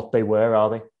Leicester are what they were, are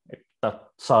they? That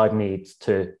side needs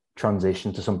to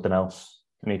transition to something else.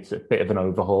 It needs a bit of an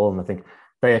overhaul, and I think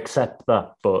they accept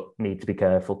that, but need to be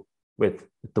careful with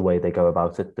the way they go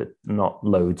about it. That not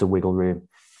loads of wiggle room.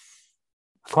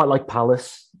 I quite like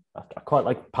Palace. I quite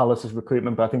like Palace's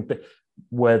recruitment, but I think that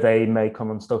where they may come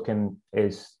unstuck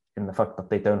is in the fact that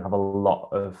they don't have a lot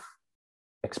of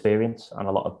experience and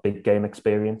a lot of big game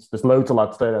experience. There's loads of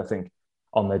lads there, I think,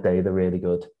 on their day they're really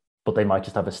good, but they might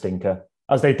just have a stinker,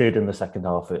 as they did in the second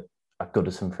half at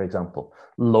Goodison, for example.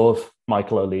 Love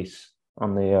Michael Olise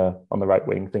on the right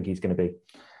wing. Think he's going to be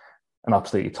an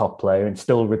absolutely top player, and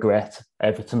still regret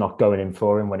Everton not going in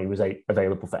for him when he was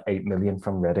available for 8 million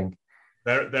from Reading.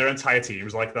 Their entire team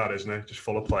is like that, isn't it? Just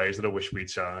full of players that I wish we'd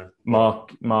sign. Mark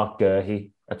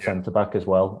Gurhey at centre back as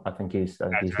well. I think he's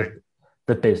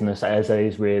the business. Eze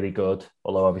is really good,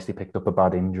 although obviously picked up a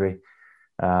bad injury.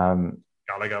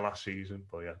 Gallagher last season,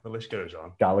 but yeah, the list goes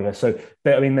on. Gallagher. So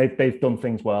they've done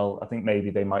things well. I think maybe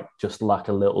they might just lack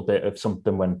a little bit of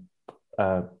something when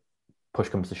push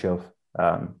comes to shove.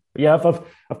 But yeah,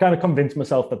 I've kind of convinced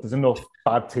myself that there's enough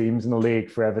bad teams in the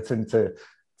league for Everton to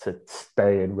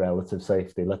stay in relative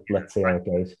safety. Let's see how it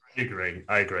goes.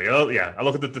 I agree. Oh yeah, I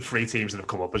look at the 3 teams that have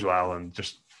come up as well, and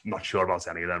just not sure about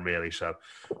any of them really. So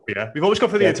yeah, we've always got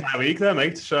for the entire league there,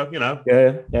 mate. So you know,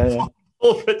 yeah.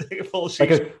 Full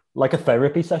season. Like a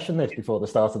therapy session this before the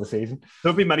start of the season.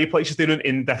 There'll be many places doing an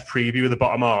in-depth preview of the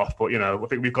bottom half, but you know, I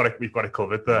think we've got it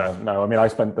covered there. No, I mean, I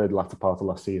spent the latter part of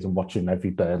last season watching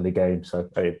every Burnley game. So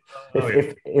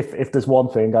if there's one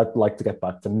thing I'd like to get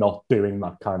back to, not doing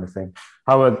that kind of thing.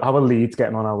 How are Leeds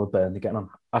getting on? How are Burnley getting on?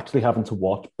 Actually having to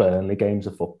watch Burnley games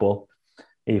of football,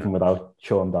 even without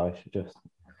Sean Dyche.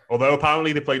 Although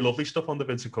apparently they play lovely stuff on the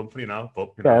Vincent Company now,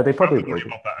 but they probably don't worry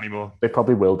about that anymore. They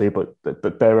probably will do, but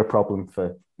they're a problem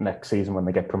for next season when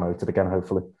they get promoted again,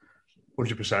 hopefully.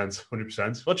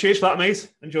 100%. Well, cheers for that, mate.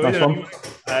 Enjoyed it. Anyway.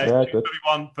 Good.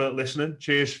 Everyone for listening.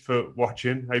 Cheers for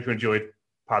watching. Hope you enjoyed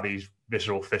Paddy's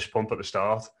visceral fist pump at the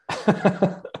start.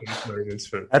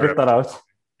 Edit that out.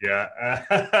 Yeah.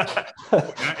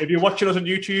 If you're watching us on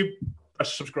YouTube, press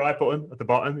the subscribe button at the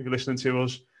bottom. If you're listening to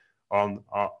us on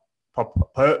our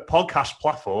podcast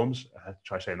platforms,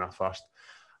 try saying that fast.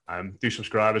 Do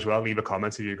subscribe as well. Leave a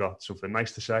comment if you've got something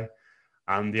nice to say.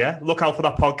 And yeah, look out for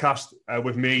that podcast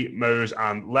with me, Mose,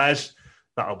 and Les.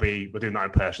 We're doing that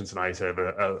in person tonight over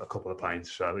a couple of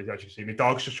pints. So as you see, my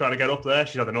dog's just trying to get up there.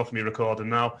 She's had enough of me recording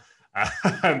now.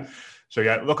 So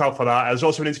yeah, look out for that. There's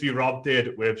also an interview Rob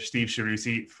did with Steve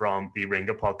Cerruti from the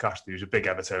Ringer podcast, who's a big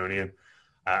Evertonian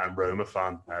and Roma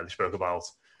fan. They spoke about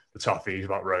the Toffees,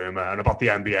 about Roma, and about the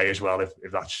NBA as well, if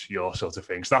that's your sort of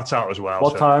thing. So that's out as well.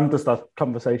 What time does that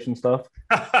conversation start?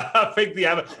 I think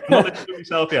I'm not listening to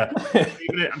myself yet.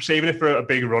 I'm saving it for a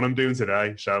big run I'm doing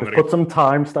today. So I'm going to put some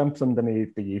timestamps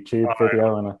underneath the YouTube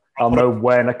video, and I'll know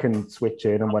when I can switch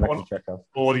in and when I can check out.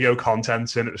 Audio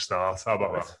content in at the start. How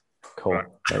about that? Cool.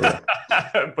 Right.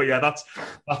 But yeah, that's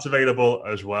available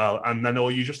as well. And then all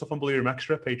usual stuff on Blue Room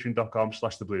Extra,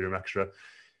 patreon.com/the Blue Room Extra.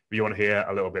 If you want to hear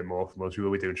a little bit more from us, we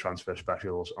will be doing transfer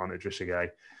specials on Idrissa Gueye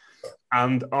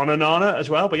and on Onana as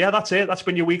well. But yeah, that's it. That's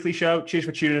been your weekly show. Cheers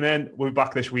for tuning in. We'll be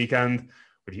back this weekend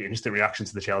with your instant reaction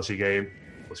to the Chelsea game.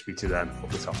 We'll speak to you then. Up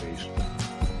the Toffees.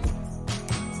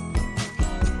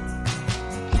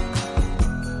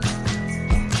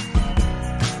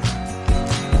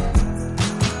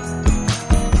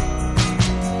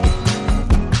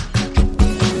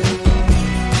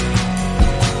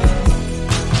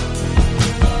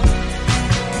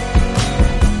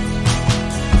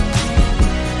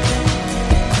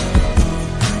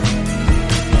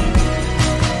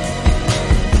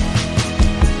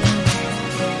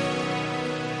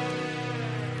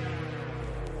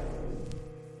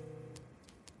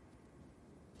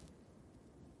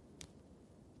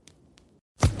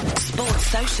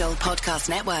 Podcast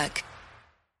Network.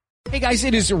 Hey guys,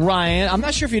 it is Ryan. I'm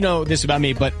not sure if you know this about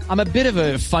me, but I'm a bit of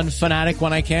a fun fanatic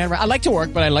when I can. I like to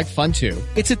work, but I like fun too.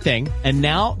 It's a thing. And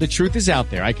now the truth is out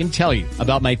there. I can tell you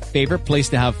about my favorite place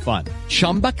to have fun.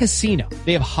 Chumba Casino.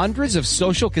 They have hundreds of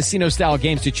social casino style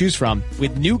games to choose from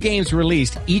with new games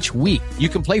released each week. You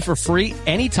can play for free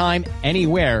anytime,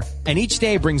 anywhere. And each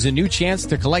day brings a new chance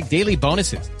to collect daily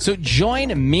bonuses. So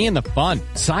join me in the fun.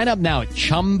 Sign up now at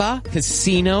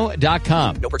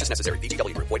ChumbaCasino.com. No purchase necessary.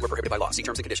 VGW Group. Void where prohibited by law. See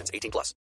terms and conditions. 18+.